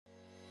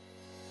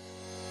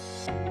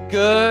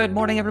Good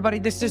morning, everybody.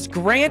 This is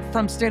Grant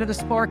from State of the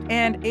Spark,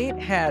 and it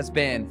has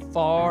been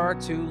far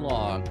too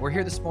long. We're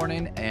here this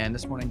morning, and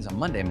this morning is a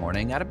Monday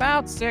morning at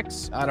about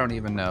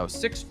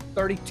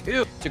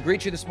 6:32 to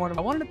greet you this morning.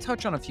 I wanted to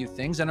touch on a few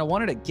things, and I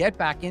wanted to get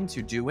back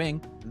into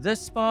doing the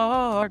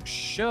Spark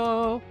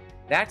Show.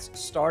 That's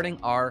starting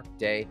our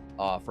day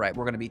off, right?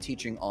 We're going to be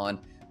teaching on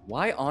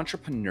why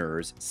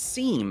entrepreneurs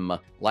seem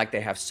like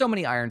they have so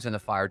many irons in the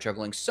fire,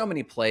 juggling so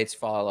many plates,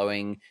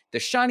 following the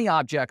shiny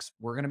objects.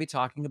 We're going to be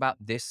talking about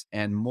this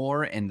and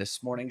more in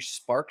this morning's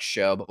Spark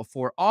Show. But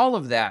before all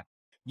of that,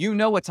 you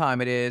know what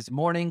time it is.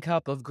 Morning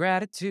cup of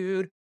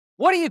gratitude.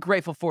 What are you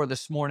grateful for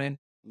this morning?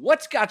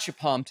 What's got you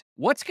pumped?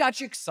 What's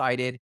got you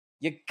excited?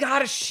 You got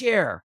to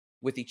share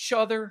with each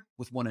other,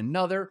 with one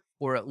another,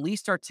 or at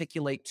least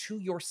articulate to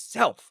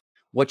yourself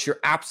what you're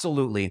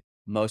absolutely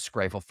most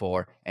grateful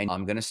for. And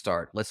I'm going to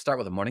start. Let's start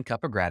with a morning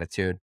cup of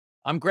gratitude.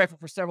 I'm grateful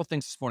for several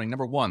things this morning.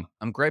 Number one,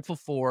 I'm grateful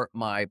for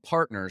my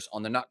partners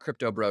on the Not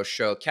Crypto Bros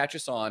show. Catch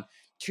us on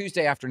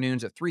Tuesday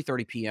afternoons at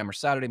 3:30 p.m. or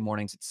Saturday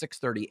mornings at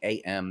 6:30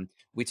 a.m.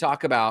 We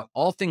talk about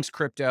all things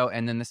crypto,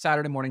 and then the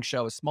Saturday morning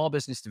show is small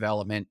business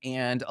development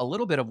and a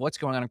little bit of what's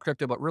going on in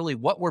crypto, but really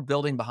what we're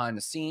building behind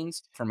the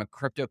scenes from a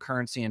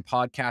cryptocurrency and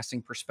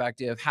podcasting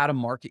perspective, how to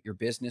market your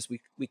business.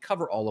 We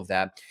cover all of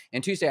that.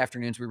 And Tuesday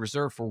afternoons, we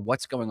reserve for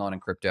what's going on in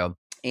crypto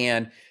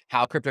and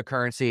how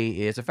cryptocurrency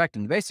is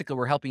affecting. Basically,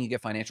 we're helping you get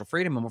financial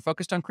freedom, and we're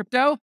focused on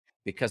crypto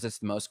because it's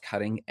the most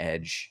cutting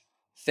edge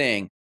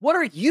thing. What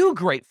are you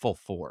grateful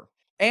for?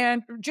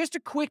 And just a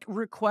quick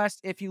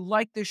request, if you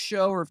like this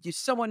show, or if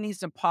someone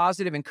needs some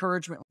positive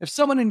encouragement, if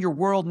someone in your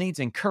world needs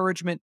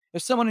encouragement,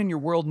 if someone in your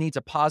world needs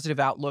a positive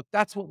outlook,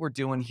 that's what we're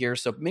doing here.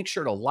 So make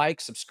sure to like,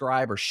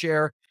 subscribe, or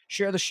share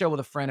the show with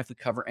a friend if we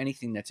cover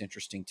anything that's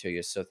interesting to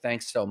you. So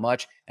thanks so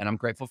much, and I'm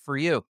grateful for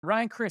you.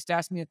 Ryan Christ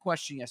asked me a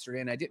question yesterday,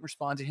 and I didn't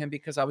respond to him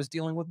because I was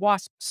dealing with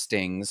Wasp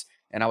stings,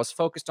 and I was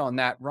focused on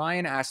that.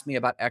 Ryan asked me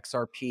about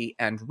XRP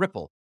and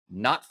Ripple.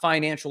 Not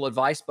financial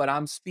advice, but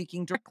I'm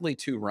speaking directly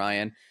to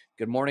Ryan.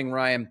 Good morning,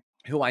 Ryan,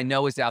 who I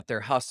know is out there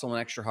hustling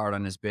extra hard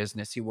on his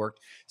business. He worked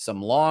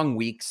some long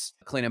weeks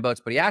cleaning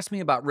boats, but he asked me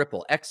about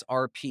Ripple,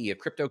 XRP, a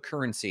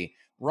cryptocurrency.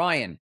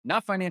 Ryan,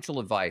 not financial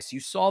advice. You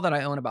saw that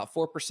I own about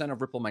 4% of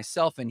Ripple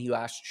myself, and you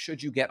asked,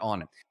 should you get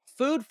on it?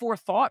 Food for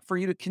thought for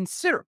you to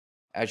consider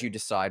as you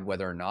decide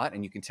whether or not,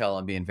 and you can tell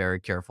I'm being very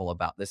careful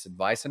about this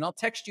advice, and I'll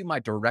text you my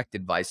direct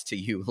advice to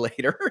you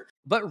later.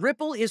 But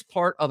Ripple is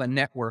part of a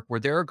network where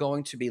they're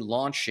going to be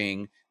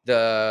launching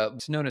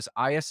it's known as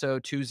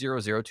ISO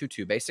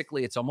 20022.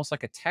 Basically, it's almost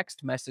like a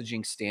text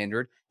messaging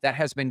standard that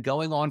has been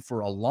going on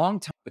for a long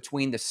time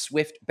between the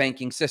SWIFT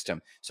banking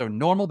system. So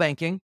normal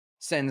banking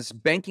sends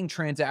banking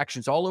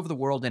transactions all over the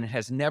world, and it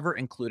has never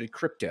included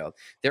crypto.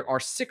 There are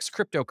 6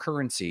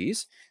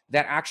 cryptocurrencies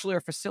that actually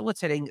are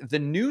facilitating the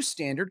new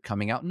standard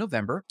coming out in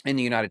November in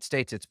the United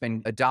States. It's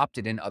been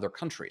adopted in other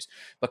countries.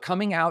 But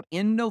coming out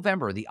in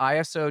November, the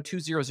ISO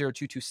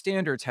 20022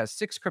 standards has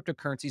 6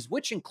 cryptocurrencies,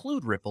 which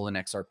include Ripple and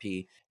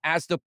XRP,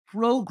 as the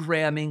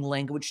programming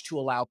language to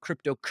allow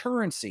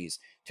cryptocurrencies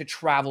to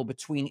travel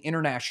between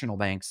international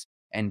banks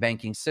and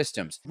banking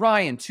systems.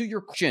 Ryan, to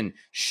your question,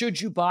 should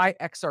you buy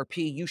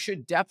XRP? You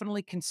should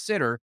definitely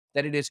consider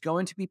that it is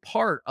going to be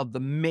part of the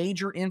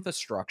major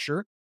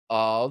infrastructure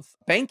of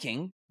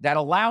banking that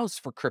allows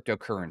for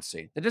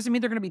cryptocurrency. That doesn't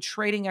mean they're going to be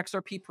trading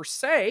XRP per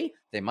se.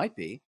 They might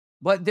be,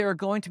 but they're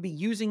going to be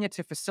using it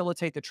to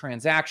facilitate the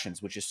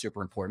transactions, which is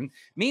super important.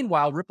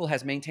 Meanwhile, Ripple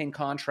has maintained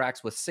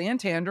contracts with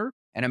Santander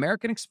and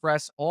American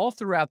Express all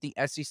throughout the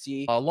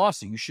SEC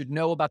lawsuit. You should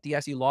know about the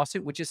SEC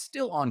lawsuit, which is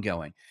still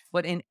ongoing.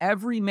 But in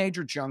every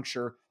major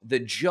juncture, the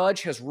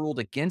judge has ruled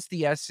against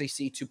the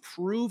SEC to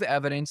prove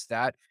evidence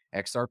that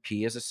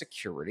XRP is a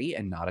security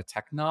and not a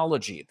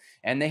technology.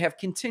 And they have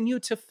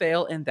continued to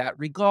fail in that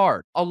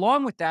regard.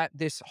 Along with that,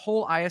 this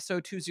whole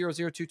ISO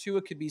 20022,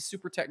 it could be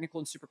super technical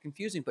and super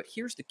confusing. But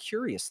here's the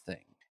curious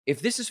thing.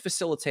 If this is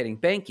facilitating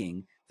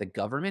banking, the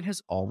government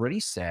has already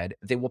said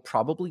they will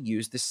probably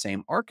use the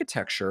same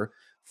architecture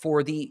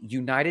for the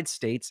United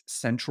States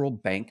central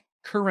bank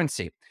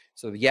currency.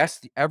 So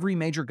yes, every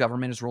major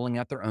government is rolling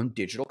out their own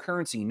digital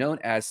currency known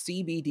as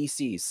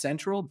CBDCs,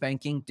 central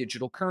banking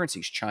digital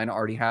currencies. China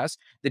already has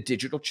the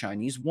digital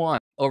Chinese yuan.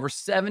 Over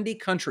 70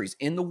 countries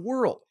in the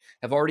world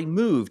have already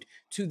moved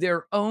to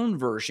their own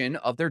version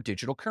of their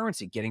digital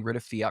currency, getting rid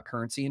of fiat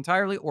currency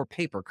entirely or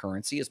paper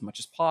currency as much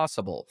as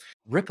possible.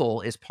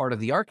 Ripple is part of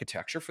the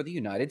architecture for the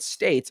United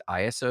States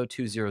ISO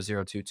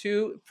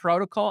 20022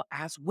 protocol,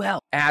 as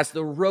well as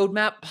the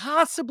roadmap,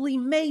 possibly,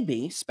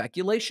 maybe,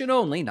 speculation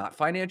only, not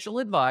financial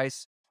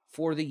advice,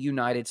 for the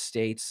United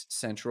States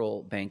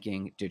central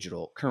banking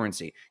digital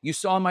currency. You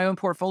saw in my own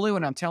portfolio,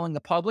 and I'm telling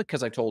the public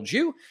because I told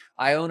you,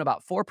 I own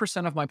about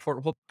 4% of my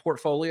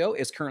portfolio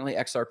is currently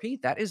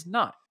XRP. That is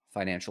not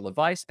financial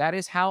advice. That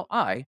is how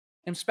I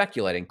am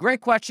speculating.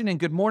 Great question, and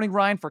good morning,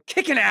 Ryan, for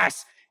kicking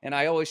ass. And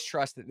I always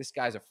trust that this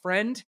guy's a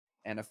friend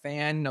and a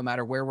fan, no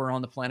matter where we're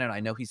on the planet. I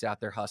know he's out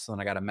there hustling.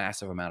 I got a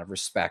massive amount of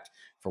respect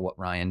for what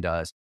Ryan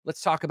does.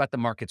 Let's talk about the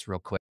markets real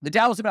quick. The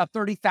Dow is about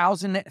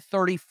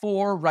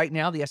 30,034 right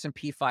now. The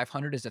S&P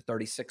 500 is at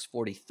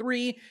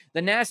 3643.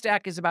 The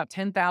NASDAQ is about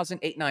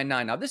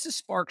 10,899. Now, this is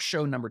Spark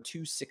Show number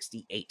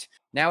 268.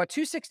 Now, at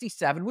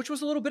 267, which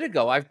was a little bit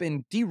ago, I've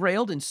been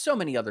derailed in so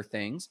many other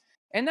things.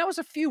 And that was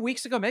a few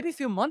weeks ago, maybe a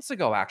few months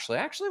ago, actually.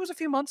 Actually, it was a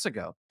few months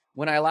ago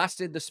when I last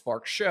did the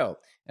Spark Show.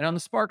 And on the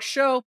Spark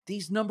Show,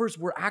 these numbers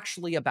were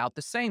actually about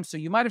the same. So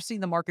you might have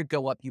seen the market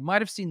go up. You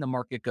might have seen the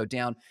market go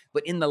down.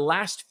 But in the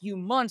last few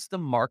months, the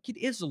market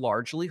is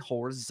largely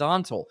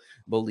horizontal,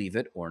 believe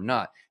it or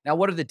not. Now,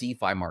 what are the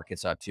DeFi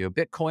markets up to?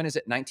 Bitcoin is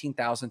at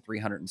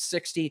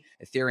 19,360.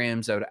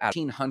 Ethereum's at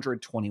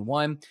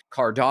 1,821.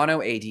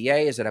 Cardano ADA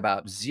is at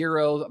about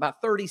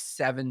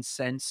 37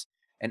 cents.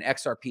 And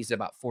XRP is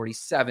about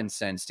 47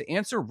 cents. To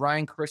answer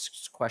Ryan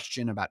Crisp's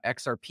question about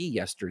XRP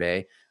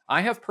yesterday,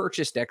 I have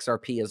purchased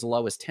XRP as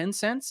low as 10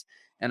 cents,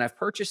 and I've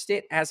purchased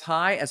it as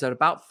high as at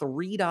about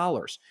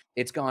 $3.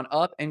 It's gone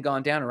up and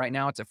gone down, and right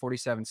now it's at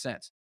 47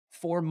 cents.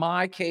 For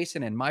my case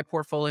and in my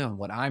portfolio and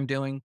what I'm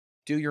doing,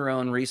 do your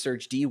own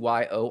research,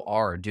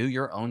 DYOR, do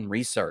your own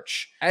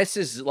research. This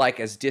is like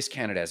as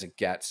discounted as it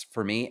gets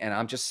for me, and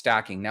I'm just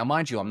stacking. Now,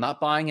 mind you, I'm not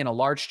buying in a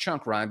large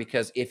chunk, Ryan,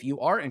 because if you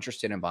are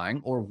interested in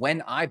buying, or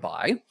when I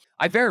buy,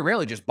 I very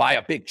rarely just buy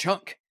a big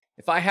chunk.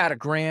 If I had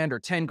 $1,000 or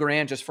 10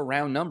 grand just for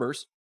round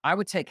numbers, I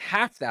would take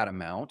half that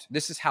amount.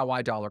 This is how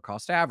I dollar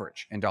cost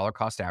average, and dollar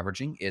cost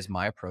averaging is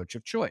my approach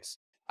of choice.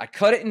 I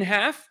cut it in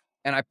half,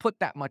 and I put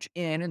that much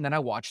in, and then I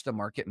watch the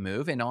market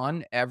move. And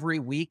on every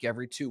week,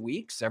 every 2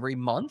 weeks, every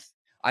month,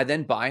 I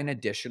then buy an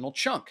additional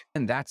chunk.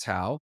 And that's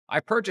how I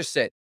purchase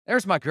it.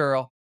 There's my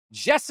girl,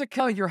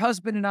 Jessica. Your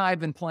husband and I have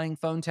been playing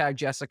phone tag,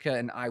 Jessica,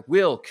 and I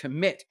will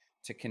commit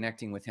to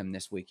connecting with him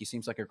this week. He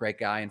seems like a great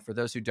guy. And for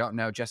those who don't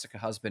know,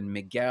 Jessica's husband,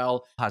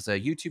 Miguel, has a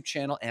YouTube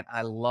channel, and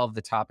I love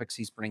the topics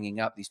he's bringing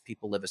up. These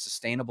people live a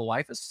sustainable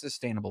life, as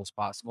sustainable as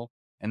possible,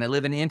 and they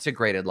live an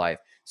integrated life.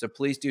 So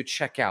please do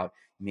check out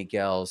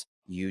Miguel's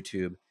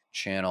YouTube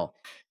channel.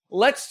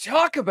 Let's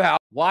talk about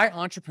why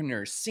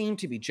entrepreneurs seem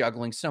to be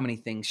juggling so many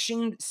things,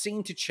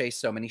 seem to chase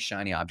so many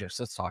shiny objects.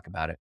 Let's talk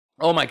about it.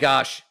 Oh my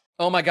gosh.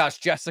 Oh my gosh,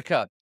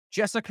 Jessica.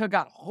 Jessica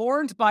got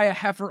horned by a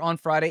heifer on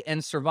Friday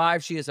and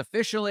survived. She is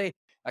officially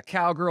a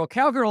cowgirl.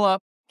 Cowgirl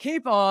up.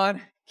 Keep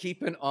on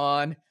keeping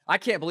on. I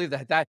can't believe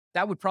that.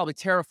 That would probably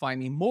terrify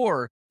me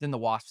more than the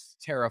wasps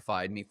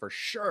terrified me, for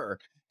sure.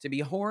 To be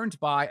horned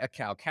by a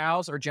cow.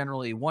 Cows are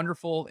generally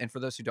wonderful. And for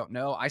those who don't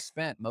know, I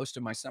spent most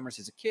of my summers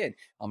as a kid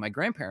on my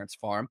grandparents'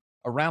 farm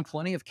around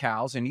plenty of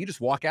cows. And you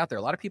just walk out there.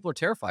 A lot of people are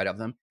terrified of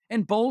them.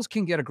 And bulls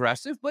can get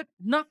aggressive, but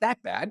not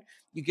that bad.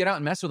 You get out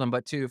and mess with them.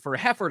 But for a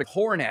heifer to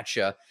horn at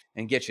you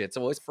and get you, it's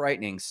always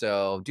frightening.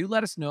 So do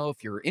let us know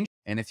if you're in,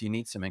 and if you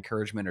need some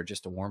encouragement or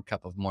just a warm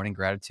cup of morning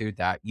gratitude,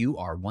 that you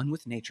are one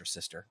with nature,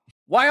 sister.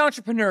 Why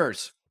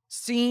entrepreneurs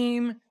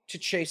seem to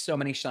chase so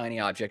many shiny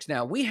objects.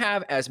 Now, we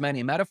have as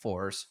many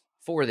metaphors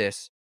for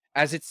this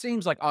as it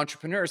seems like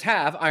entrepreneurs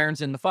have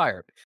irons in the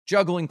fire.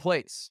 Juggling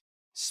plates,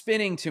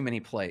 spinning too many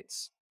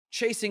plates,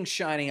 chasing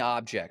shiny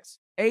objects,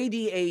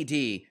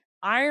 ADAD,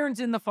 irons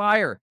in the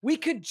fire. We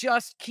could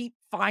just keep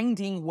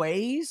finding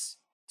ways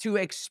to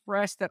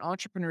express that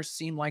entrepreneurs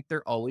seem like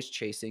they're always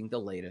chasing the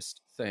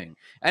latest thing.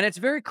 And it's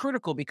very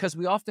critical because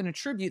we often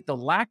attribute the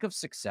lack of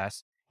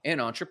success in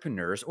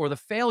entrepreneurs or the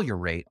failure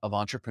rate of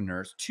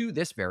entrepreneurs to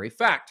this very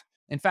fact.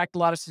 In fact, a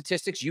lot of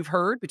statistics you've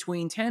heard,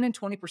 between 10 and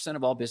 20%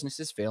 of all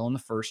businesses fail in the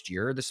first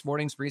year. This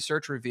morning's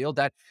research revealed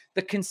that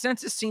the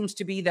consensus seems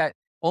to be that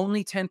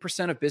only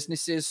 10% of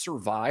businesses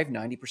survive,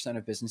 90%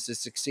 of businesses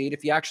succeed.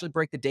 If you actually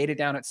break the data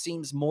down, it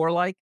seems more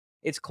like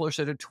it's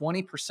closer to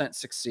 20%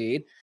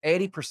 succeed,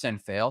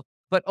 80% fail.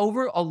 But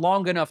over a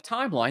long enough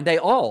timeline, they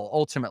all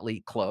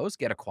ultimately close,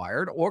 get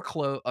acquired,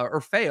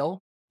 or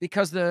fail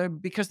because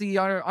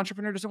the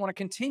entrepreneur doesn't want to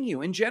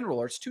continue in general,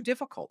 or it's too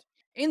difficult.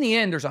 In the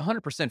end, there's a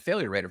 100%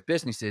 failure rate of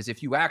businesses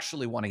if you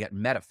actually want to get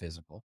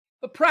metaphysical.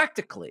 But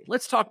practically,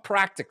 let's talk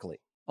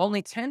practically.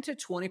 Only 10 to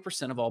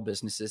 20% of all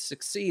businesses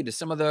succeed.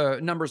 Some of the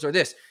numbers are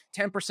this: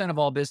 10% of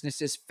all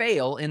businesses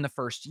fail in the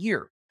first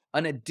year.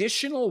 An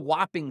additional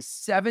whopping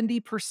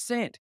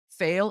 70%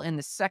 fail in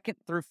the second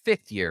through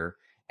fifth year.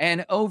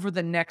 And over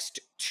the next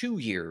 2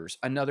 years,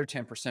 another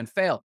 10%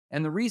 fail.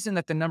 And the reason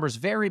that the numbers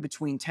vary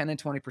between 10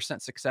 and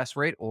 20% success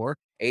rate or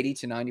 80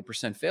 to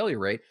 90% failure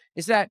rate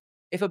is that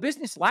if a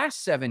business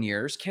lasts 7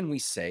 years, can we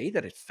say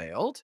that it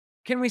failed?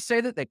 Can we say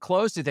that they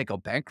closed? Did they go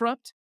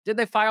bankrupt? Did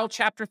they file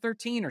Chapter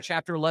 13 or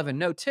Chapter 11?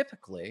 No,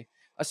 typically,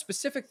 a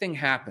specific thing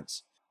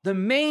happens. The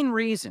main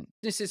reason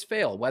businesses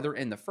fail, whether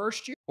in the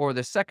first year or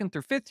the second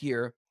through fifth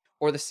year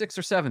or the sixth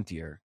or seventh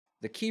year,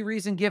 the key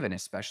reason given,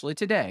 especially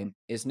today,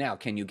 is now.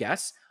 Can you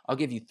guess? I'll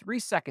give you 3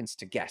 seconds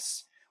to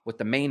guess what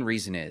the main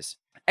reason is.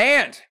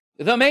 And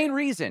the main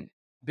reason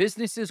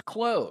businesses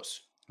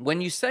close. When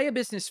you say a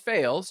business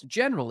fails,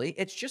 generally,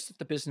 it's just that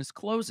the business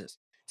closes.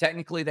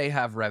 Technically, they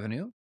have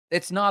revenue.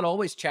 It's not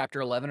always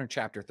Chapter 11 or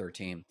Chapter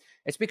 13.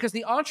 It's because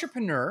the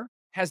entrepreneur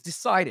has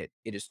decided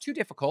it is too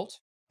difficult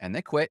and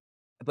they quit.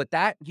 But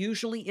that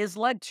usually is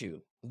led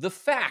to the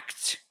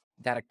fact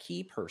that a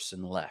key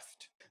person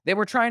left. They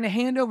were trying to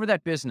hand over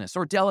that business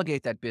or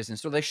delegate that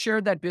business, or they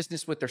shared that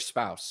business with their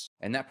spouse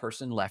and that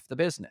person left the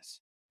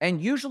business.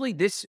 And usually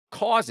this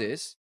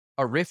causes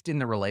a rift in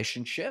the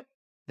relationship.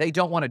 They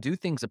don't want to do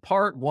things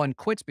apart. One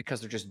quits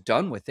because they're just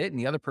done with it, and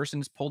the other person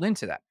is pulled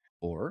into that.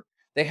 Or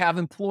they have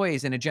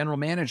employees and a general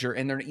manager,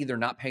 and they're either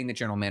not paying the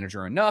general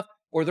manager enough,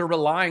 or they're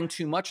relying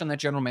too much on that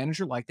general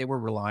manager, like they were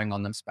relying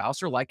on them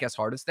spouse, or like as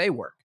hard as they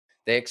work.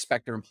 They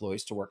expect their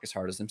employees to work as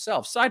hard as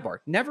themselves. Sidebar,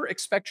 never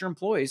expect your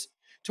employees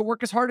to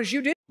work as hard as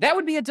you do. That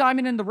would be a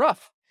diamond in the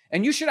rough.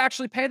 And you should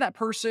actually pay that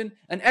person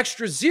an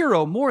extra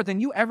zero more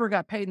than you ever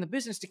got paid in the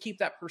business to keep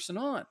that person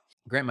on.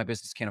 Grant, my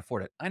business can't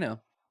afford it. I know.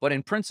 But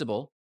in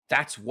principle,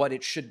 that's what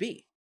it should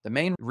be. The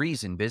main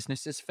reason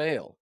businesses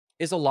fail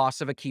is a loss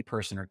of a key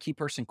person, or a key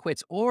person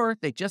quits, or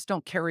they just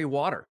don't carry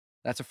water.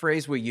 That's a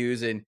phrase we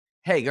use in,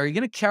 hey, are you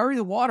going to carry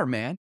the water,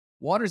 man?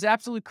 Water is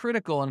absolutely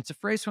critical. And it's a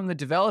phrase from the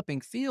developing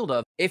field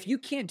of, if you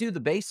can't do the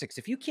basics,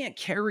 if you can't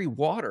carry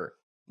water,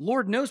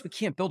 Lord knows we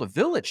can't build a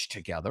village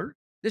together.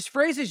 This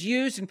phrase is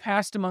used and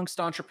passed amongst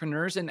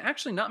entrepreneurs, and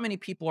actually not many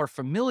people are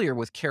familiar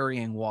with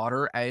carrying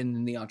water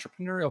in the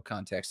entrepreneurial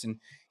context. And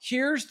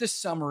here's the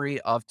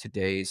summary of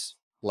today's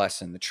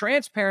lesson: the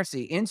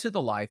transparency into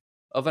the life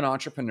of an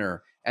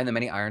entrepreneur and the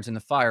many irons in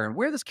the fire. And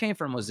where this came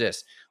from was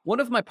this.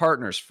 One of my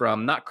partners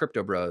from Not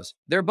Crypto Bros,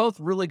 they're both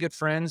really good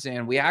friends,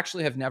 and we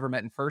actually have never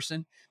met in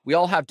person. We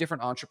all have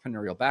different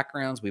entrepreneurial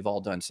backgrounds. We've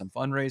all done some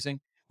fundraising.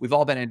 We've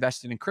all been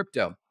invested in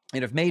crypto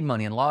and have made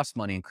money and lost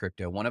money in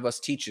crypto. One of us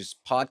teaches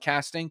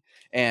podcasting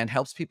and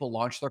helps people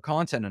launch their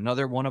content.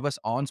 Another one of us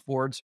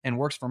onboards and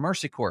works for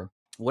Mercy Corps.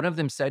 One of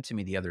them said to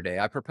me the other day,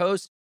 I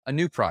proposed a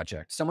new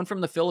project. Someone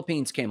from the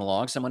Philippines came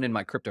along, someone in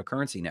my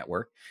cryptocurrency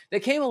network. They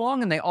came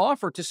along and they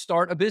offered to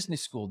start a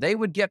business school. They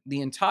would get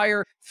the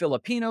entire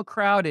Filipino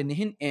crowd and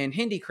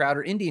Hindi crowd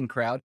or Indian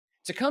crowd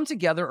to come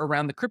together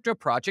around the crypto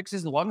projects,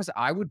 as long as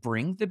I would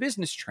bring the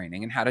business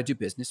training and how to do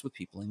business with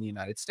people in the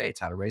United States,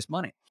 how to raise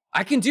money.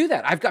 I can do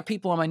that. I've got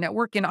people on my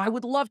network and I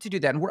would love to do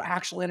that. And we're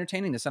actually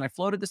entertaining this. And I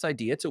floated this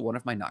idea to one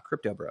of my Not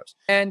Crypto Bros.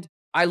 And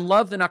I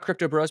love the Not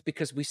Crypto Bros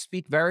because we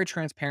speak very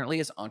transparently,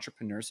 as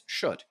entrepreneurs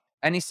should.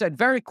 And he said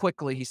very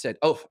quickly, he said,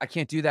 oh, I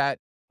can't do that.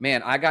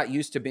 Man, I got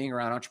used to being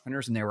around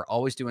entrepreneurs and they were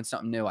always doing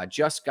something new. I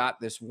just got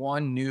this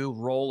one new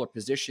role or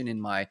position in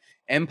my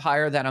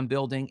empire that I'm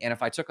building. And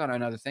if I took on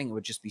another thing, it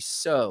would just be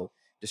so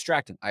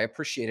distracting. I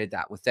appreciated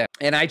that with them.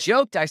 And I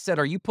joked, I said,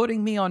 are you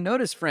putting me on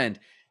notice, friend?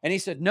 And he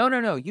said, no,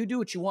 no, no, you do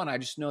what you want. I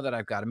just know that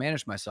I've got to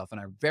manage myself. And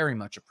I very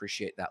much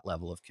appreciate that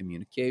level of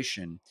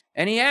communication.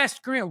 And he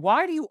asked, Grant,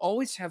 why do you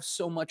always have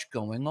so much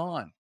going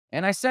on?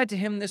 And I said to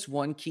him this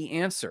one key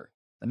answer.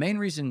 The main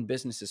reason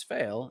businesses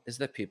fail is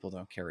that people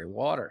don't carry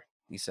water.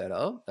 He said,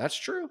 oh, that's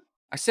true.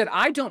 I said,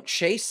 I don't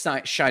chase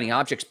shiny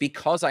objects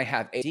because I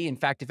have AD. In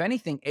fact, if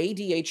anything,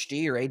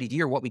 ADHD or ADD,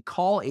 or what we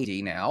call AD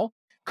now,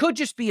 could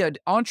just be an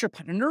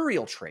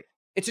entrepreneurial trait.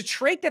 It's a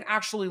trait that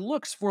actually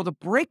looks for the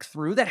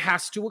breakthrough that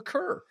has to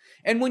occur.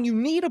 And when you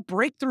need a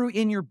breakthrough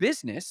in your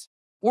business,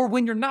 or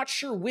when you're not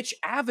sure which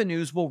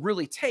avenues will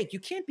really take, you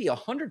can't be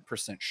 100%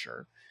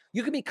 sure.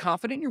 You can be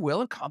confident in your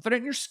will and confident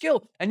in your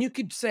skill. And you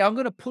could say, I'm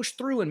going to push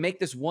through and make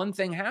this one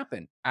thing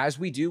happen, as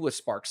we do with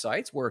Spark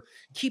Sites. We're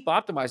keep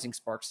optimizing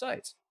Spark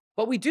Sites.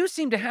 But we do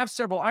seem to have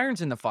several irons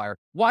in the fire.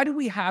 Why do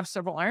we have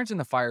several irons in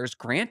the fire? Is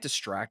Grant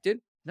distracted?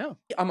 No.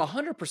 I'm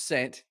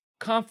 100%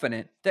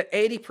 confident that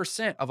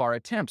 80% of our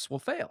attempts will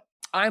fail.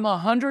 I'm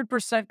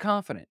 100%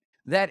 confident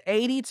that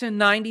 80 to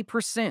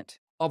 90%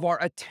 of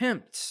our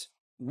attempts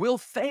will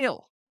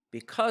fail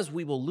because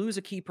we will lose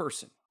a key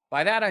person.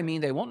 By that, I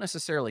mean they won't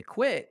necessarily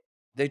quit.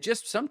 They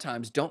just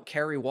sometimes don't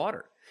carry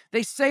water.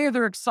 They say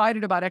they're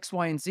excited about X,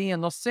 Y, and Z,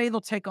 and they'll say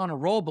they'll take on a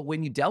role, but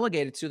when you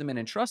delegate it to them and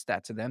entrust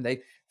that to them,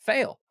 they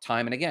fail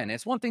time and again.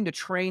 It's one thing to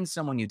train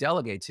someone you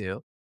delegate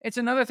to. It's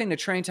another thing to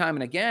train time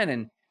and again,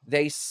 and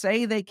they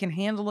say they can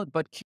handle it,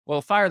 but,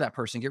 well, fire that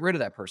person, get rid of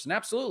that person.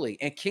 Absolutely.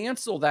 And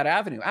cancel that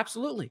avenue.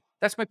 Absolutely.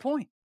 That's my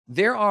point.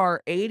 There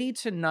are 80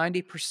 to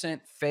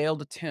 90%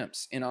 failed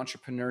attempts in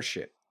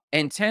entrepreneurship,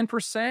 and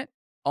 10%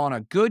 on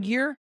a good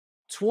year,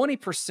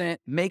 20%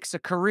 makes a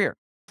career.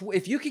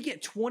 If you could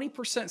get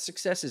 20%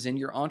 successes in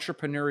your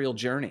entrepreneurial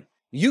journey,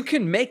 you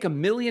can make $1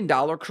 million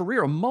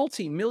career, a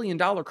multi-million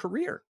dollar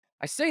career.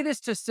 I say this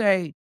to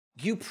say,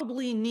 you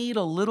probably need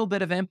a little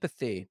bit of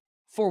empathy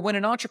for when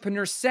an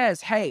entrepreneur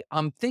says, hey,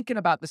 I'm thinking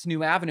about this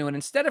new avenue. And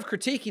instead of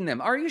critiquing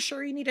them, are you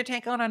sure you need to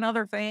take on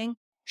another thing?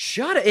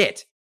 Shut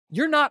it.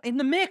 You're not in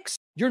the mix.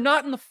 You're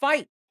not in the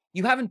fight.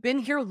 You haven't been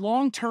here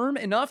long-term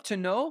enough to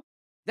know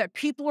that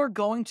people are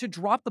going to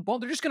drop the ball.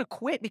 They're just going to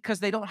quit because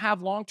they don't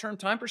have long-term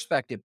time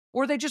perspective,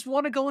 or they just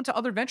want to go into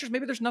other ventures.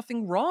 Maybe there's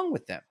nothing wrong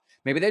with them.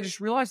 Maybe they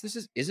just realize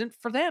this isn't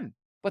for them,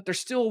 but they're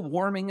still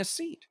warming a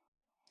seat.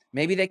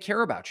 Maybe they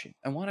care about you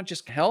and want to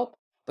just help,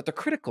 but they're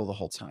critical the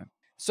whole time.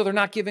 So they're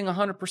not giving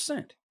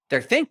 100%.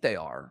 They think they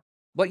are,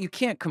 but you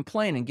can't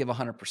complain and give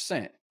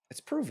 100%. It's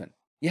proven.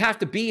 You have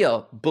to be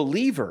a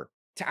believer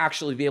to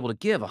actually be able to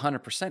give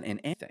 100% in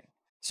anything.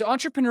 So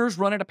entrepreneurs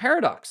run at a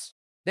paradox.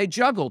 They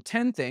juggle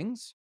 10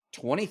 things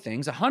 20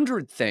 things,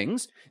 100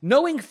 things,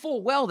 knowing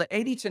full well that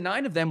 80 to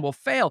 9 of them will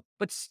fail,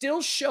 but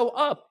still show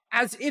up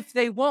as if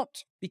they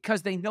won't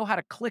because they know how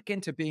to click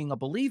into being a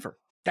believer.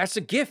 That's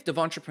a gift of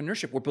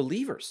entrepreneurship. We're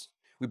believers.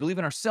 We believe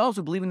in ourselves.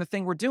 We believe in the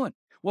thing we're doing.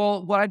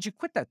 Well, why did you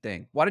quit that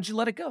thing? Why did you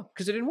let it go?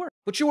 Because it didn't work.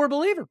 But you were a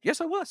believer.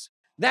 Yes, I was.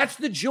 That's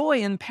the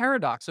joy and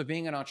paradox of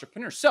being an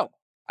entrepreneur. So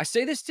I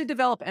say this to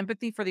develop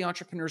empathy for the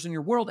entrepreneurs in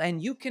your world,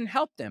 and you can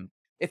help them.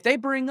 If they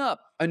bring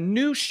up a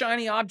new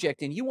shiny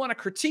object and you want to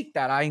critique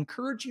that, I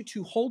encourage you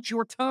to hold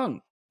your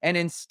tongue and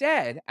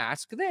instead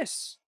ask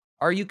this.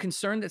 Are you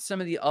concerned that some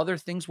of the other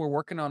things we're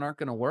working on aren't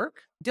going to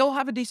work? They'll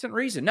have a decent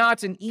reason. No,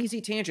 it's an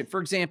easy tangent.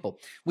 For example,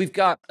 we've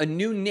got a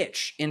new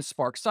niche in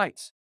Spark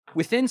Sites.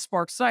 Within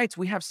Spark Sites,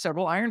 we have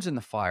several irons in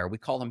the fire. We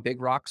call them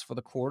big rocks for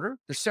the quarter.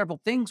 There's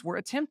several things we're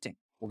attempting.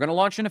 We're going to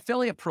launch an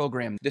affiliate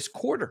program this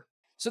quarter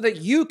so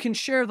that you can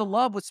share the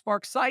love with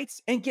Spark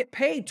Sites and get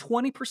paid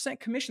 20%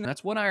 commission.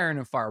 That's one iron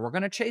in fire. We're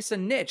going to chase a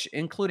niche,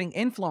 including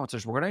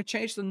influencers. We're going to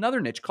chase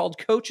another niche called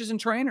coaches and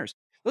trainers.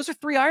 Those are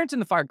 3 irons in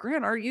the fire.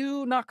 Grant, are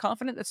you not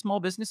confident that small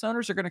business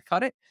owners are going to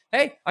cut it?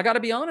 Hey, I got to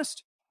be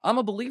honest. I'm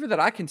a believer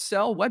that I can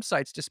sell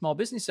websites to small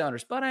business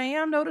owners, but I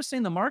am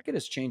noticing the market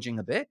is changing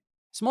a bit.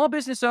 Small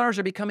business owners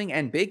are becoming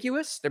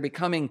ambiguous. They're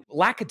becoming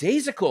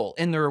lackadaisical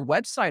in their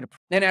website.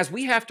 And as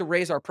we have to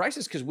raise our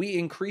prices because we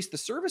increase the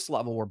service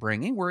level we're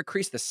bringing, we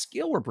increase the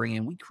skill we're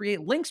bringing, we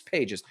create links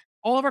pages.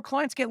 All of our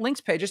clients get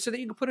links pages so that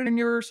you can put it in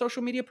your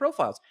social media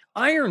profiles.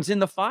 Irons in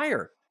the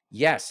fire.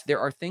 Yes, there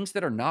are things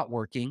that are not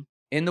working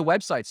in the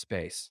website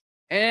space.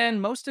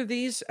 And most of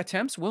these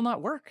attempts will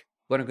not work,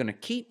 but I'm going to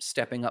keep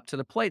stepping up to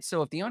the plate.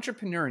 So if the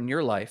entrepreneur in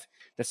your life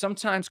that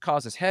sometimes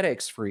causes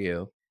headaches for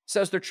you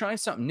says they're trying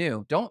something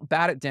new, don't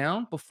bat it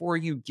down before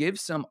you give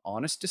some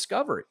honest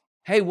discovery.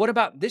 Hey, what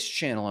about this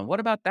channel? And what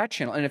about that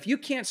channel? And if you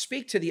can't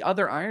speak to the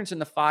other irons in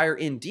the fire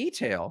in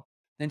detail,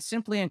 then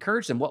simply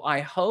encourage them. Well, I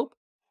hope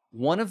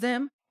one of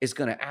them is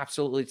going to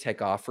absolutely take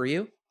off for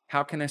you.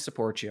 How can I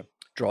support you?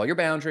 Draw your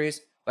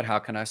boundaries, but how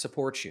can I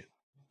support you?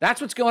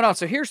 That's what's going on.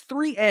 So here's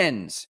 3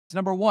 N's.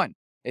 Number 1,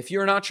 if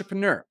you're an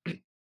entrepreneur,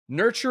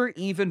 nurture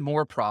even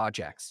more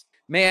projects.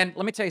 Man,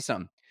 let me tell you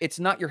something. It's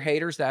not your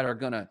haters that are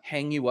going to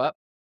hang you up.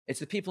 It's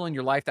the people in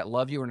your life that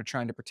love you and are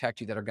trying to protect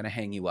you that are going to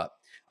hang you up.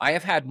 I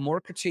have had more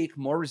critique,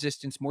 more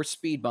resistance, more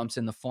speed bumps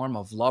in the form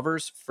of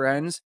lovers,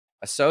 friends,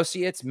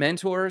 associates,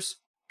 mentors,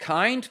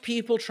 kind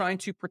people trying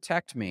to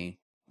protect me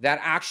that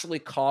actually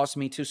caused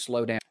me to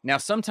slow down. Now,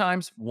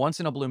 sometimes once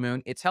in a blue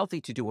moon, it's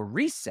healthy to do a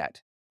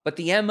reset, but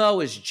the MO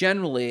is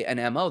generally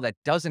an MO that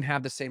doesn't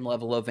have the same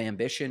level of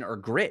ambition or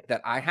grit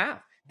that I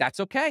have. That's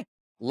okay.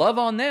 Love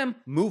on them,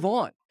 move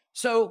on.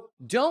 So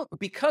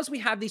because we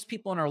have these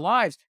people in our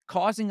lives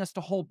causing us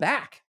to hold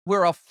back,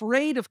 we're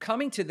afraid of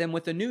coming to them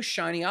with a new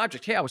shiny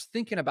object. Hey, I was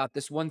thinking about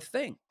this one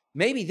thing.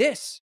 Maybe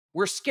this.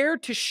 We're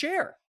scared to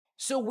share.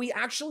 So we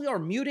actually are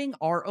muting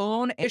our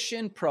own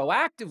ambition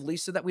proactively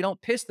so that we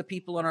don't piss the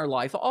people in our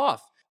life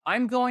off.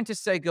 I'm going to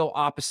say go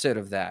opposite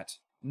of that.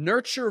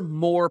 Nurture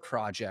more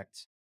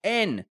projects.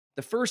 N,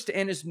 the first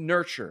N is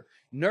nurture.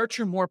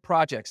 Nurture more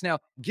projects. Now,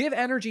 give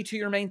energy to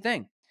your main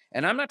thing.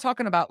 And I'm not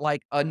talking about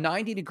like a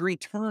 90-degree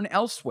turn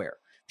elsewhere.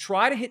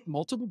 Try to hit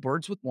multiple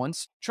birds with one.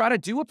 Try to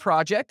do a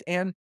project.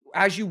 And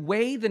as you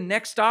weigh the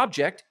next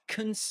object,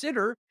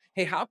 consider,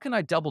 hey, how can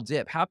I double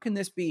dip? How can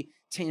this be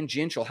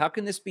tangential? How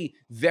can this be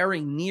very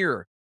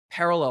near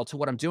parallel to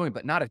what I'm doing,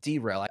 but not a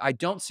derail? I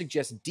don't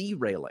suggest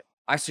derailing.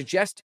 I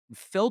suggest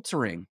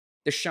filtering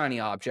the shiny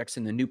objects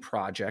and the new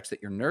projects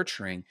that you're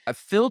nurturing,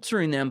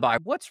 filtering them by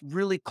what's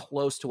really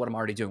close to what I'm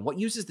already doing, what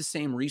uses the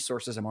same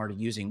resources I'm already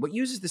using, what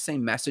uses the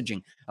same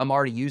messaging I'm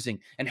already using,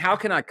 and how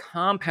can I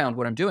compound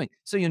what I'm doing?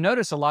 So you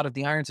notice a lot of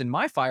the irons in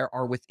my fire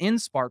are within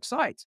Spark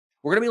Sites.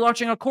 We're going to be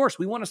launching a course.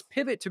 We want to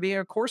pivot to be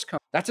a course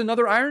company. That's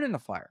another iron in the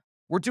fire.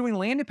 We're doing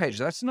landing pages.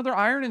 That's another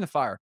iron in the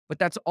fire, but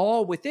that's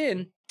all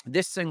within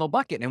this single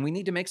bucket, and we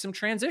need to make some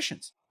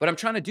transitions. But I'm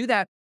trying to do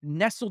that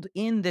nestled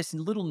in this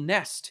little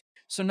nest.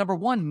 So number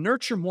 1,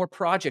 nurture more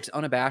projects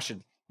unabashed.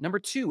 Number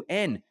 2,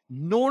 N,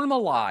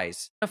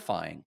 normalize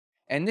identifying.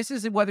 And this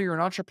is whether you're an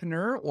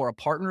entrepreneur or a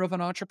partner of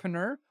an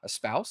entrepreneur, a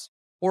spouse,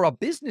 or a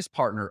business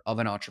partner of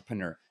an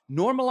entrepreneur.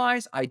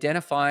 Normalize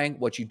identifying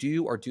what you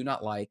do or do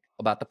not like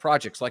about the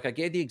projects. Like I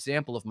gave the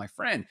example of my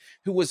friend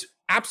who was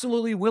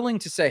absolutely willing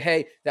to say,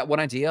 hey, that one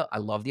idea, I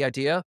love the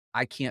idea.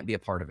 I can't be a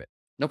part of it.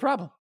 No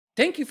problem.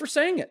 Thank you for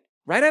saying it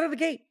right out of the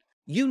gate.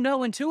 You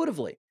know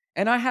intuitively.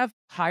 And I have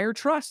higher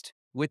trust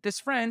with this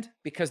friend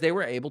because they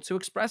were able to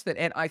express that.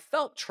 And I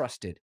felt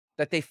trusted,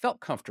 that they felt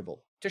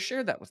comfortable to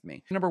share that with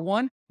me. Number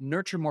 1,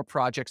 nurture more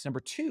projects.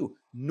 Number 2,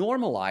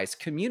 normalize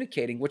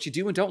communicating what you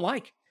do and don't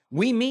like.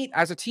 We meet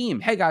as a team.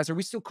 Hey guys, are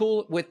we still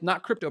cool with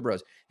not crypto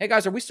bros? Hey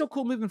guys, are we still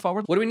cool moving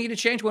forward? What do we need to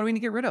change? What do we need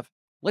to get rid of?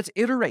 Let's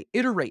iterate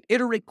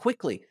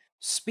quickly.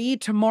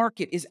 Speed to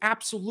market is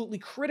absolutely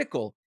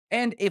critical.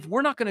 And if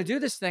we're not going to do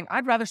this thing,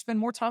 I'd rather spend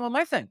more time on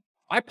my thing.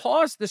 I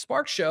paused the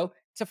Spark Show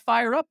to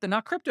fire up the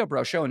Not Crypto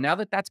Bro Show. And now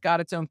that that's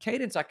got its own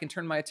cadence, I can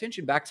turn my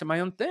attention back to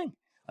my own thing.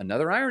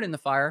 Another iron in the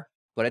fire.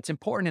 but it's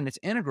important and it's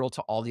integral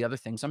to all the other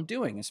things I'm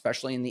doing,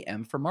 especially in the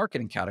M for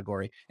marketing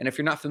category. And if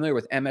you're not familiar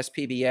with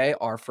MSPBA,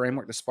 our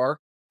framework, the Spark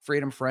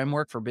Freedom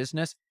Framework for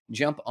Business,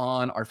 jump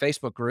on our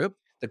Facebook group,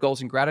 the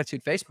Goals and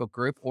Gratitude Facebook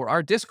group, or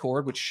our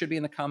Discord, which should be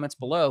in the comments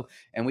below,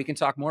 and we can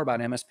talk more about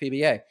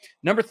MSPBA.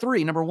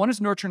 Number one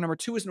is nurture. Number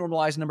two is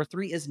normalize. Number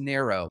three is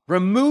narrow.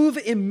 Remove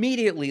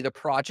immediately the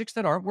projects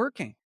that aren't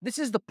working. This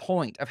is the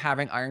point of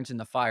having irons in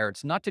the fire.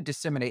 It's not to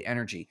disseminate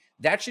energy.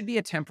 That should be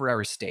a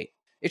temporary state.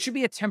 It should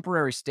be a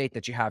temporary state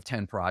that you have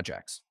 10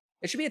 projects.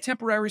 It should be a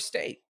temporary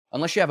state.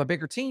 Unless you have a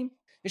bigger team,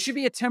 it should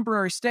be a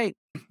temporary state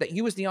that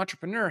you as the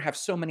entrepreneur have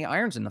so many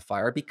irons in the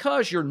fire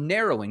because you're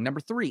narrowing. Number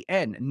three,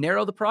 N,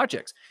 narrow the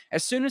projects.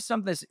 As soon as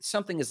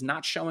something is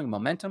not showing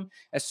momentum,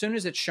 as soon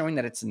as it's showing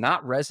that it's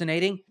not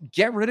resonating,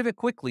 get rid of it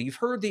quickly. You've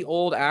heard the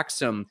old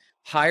axiom,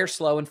 hire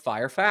slow and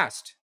fire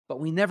fast, but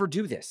we never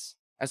do this.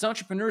 As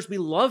entrepreneurs, we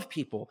love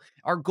people.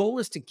 Our goal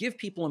is to give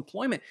people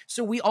employment.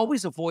 So we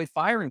always avoid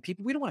firing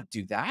people. We don't want to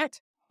do that.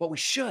 But we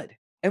should.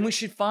 And we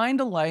should find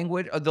the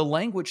language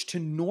to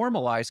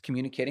normalize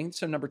communicating.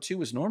 So number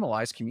two is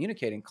normalize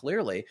communicating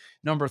clearly.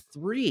 Number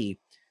three,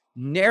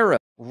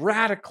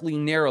 radically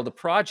narrow the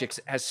projects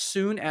as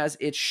soon as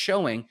it's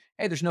showing,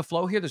 hey, there's no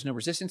flow here, there's no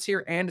resistance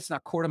here, and it's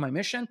not core to my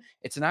mission.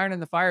 It's an iron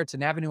in the fire. It's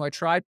an avenue I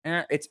tried.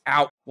 It's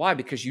out. Why?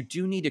 Because you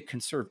do need to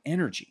conserve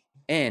energy.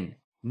 And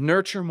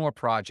nurture more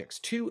projects.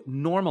 Two,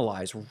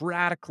 normalize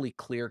radically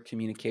clear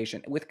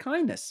communication with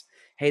kindness.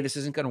 Hey, this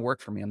isn't going to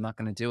work for me. I'm not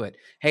going to do it.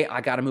 Hey,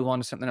 I got to move on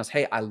to something else.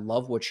 Hey, I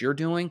love what you're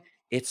doing.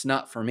 It's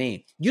not for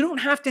me. You don't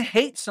have to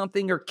hate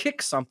something or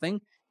kick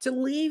something to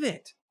leave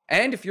it.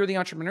 And if you're the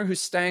entrepreneur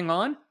who's staying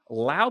on,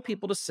 allow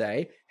people to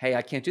say, hey,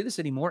 I can't do this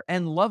anymore,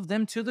 and love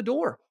them to the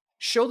door.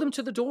 Show them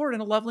to the door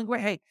in a loving way.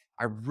 Hey,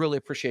 I really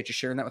appreciate you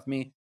sharing that with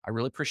me. I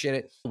really appreciate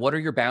it. What are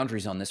your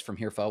boundaries on this from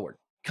here forward?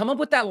 Come up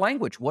with that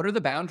language. What are the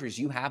boundaries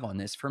you have on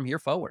this from here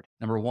forward?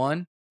 Number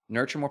one,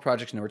 nurture more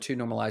projects. Number two,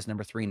 normalize.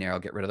 Number three, narrow.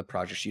 Get rid of the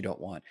projects you don't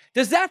want.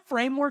 Does that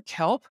framework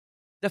help?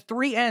 The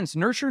three N's,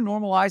 nurture,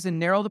 normalize, and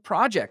narrow the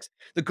projects.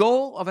 The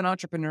goal of an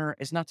entrepreneur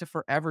is not to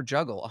forever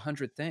juggle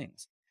 100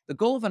 things. The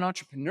goal of an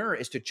entrepreneur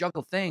is to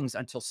juggle things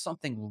until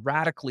something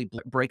radically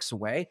breaks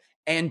away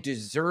and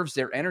deserves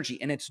their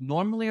energy. And it's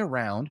normally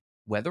around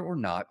whether or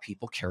not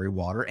people carry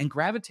water and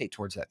gravitate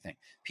towards that thing.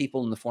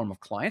 People in the form of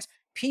clients,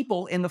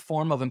 people in the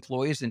form of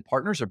employees and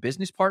partners or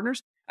business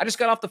partners. I just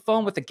got off the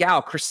phone with a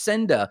gal,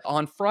 Crescenda,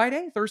 on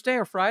Thursday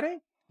or Friday.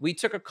 We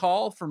took a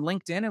call from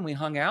LinkedIn and we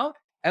hung out,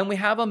 and we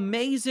have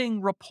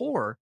amazing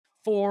rapport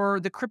for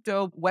the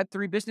crypto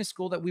Web3 business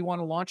school that we want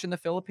to launch in the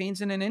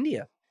Philippines and in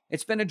India.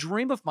 It's been a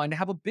dream of mine to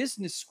have a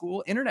business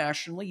school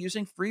internationally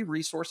using free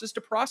resources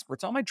to prosper.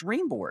 It's on my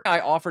dream board. I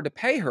offered to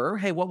pay her,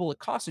 hey, what will it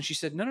cost? And she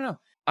said, no,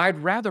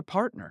 I'd rather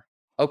partner.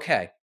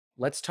 Okay,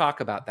 let's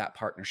talk about that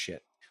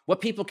partnership.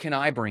 What people can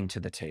I bring to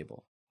the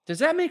table? Does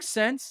that make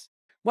sense?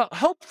 Well,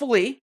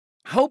 hopefully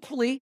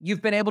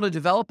you've been able to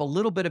develop a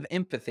little bit of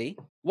empathy.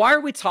 Why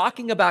are we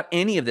talking about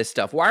any of this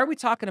stuff? Why are we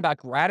talking about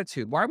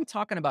gratitude? Why are we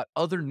talking about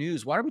other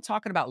news? Why are we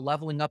talking about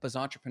leveling up as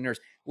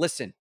entrepreneurs?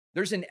 Listen,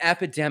 there's an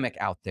epidemic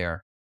out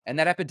there, and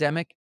that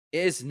epidemic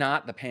is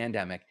not the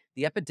pandemic.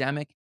 The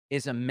epidemic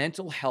is a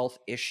mental health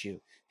issue.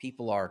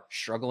 People are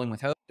struggling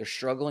with hope. They're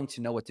struggling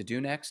to know what to do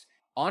next.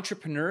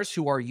 Entrepreneurs,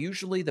 who are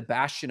usually the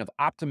bastion of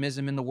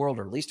optimism in the world,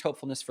 or at least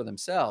hopefulness for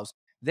themselves,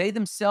 they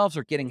themselves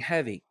are getting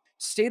heavy.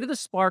 State of the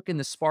Spark and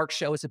the Spark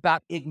Show is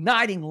about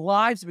igniting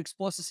lives of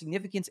explosive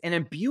significance and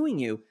imbuing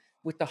you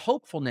with the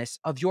hopefulness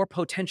of your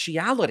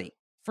potentiality.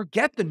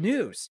 Forget the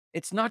news.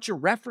 It's not your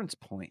reference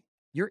point.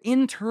 Your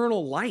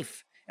internal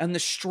life and the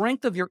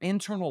strength of your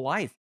internal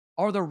life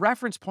are the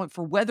reference point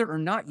for whether or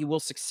not you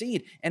will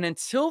succeed. And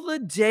until the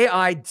day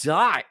I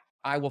die,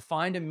 I will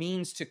find a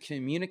means to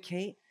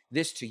communicate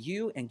this to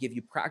you and give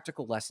you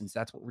practical lessons.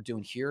 That's what we're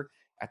doing here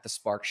at the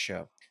Spark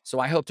Show. So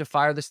I hope to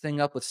fire this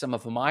thing up with some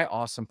of my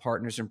awesome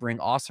partners and bring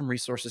awesome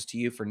resources to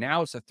you. For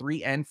now, it's a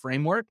 3N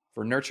framework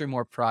for nurturing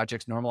more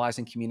projects,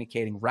 normalizing,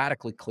 communicating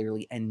radically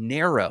clearly, and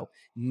narrow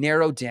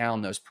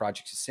down those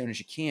projects as soon as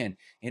you can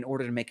in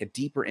order to make a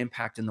deeper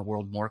impact in the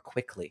world more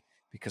quickly,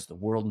 because the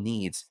world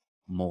needs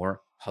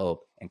more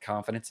hope and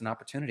confidence and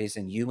opportunities,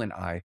 and you and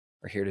I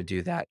are here to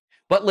do that.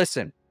 But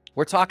listen,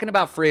 we're talking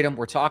about freedom.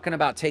 We're talking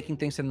about taking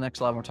things to the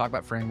next level. We're talking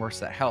about frameworks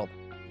that help.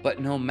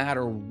 But no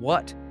matter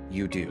what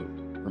you do,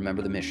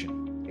 remember the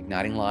mission: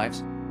 igniting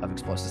lives of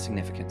explosive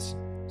significance,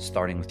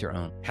 starting with your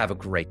own. Have a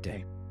great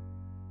day.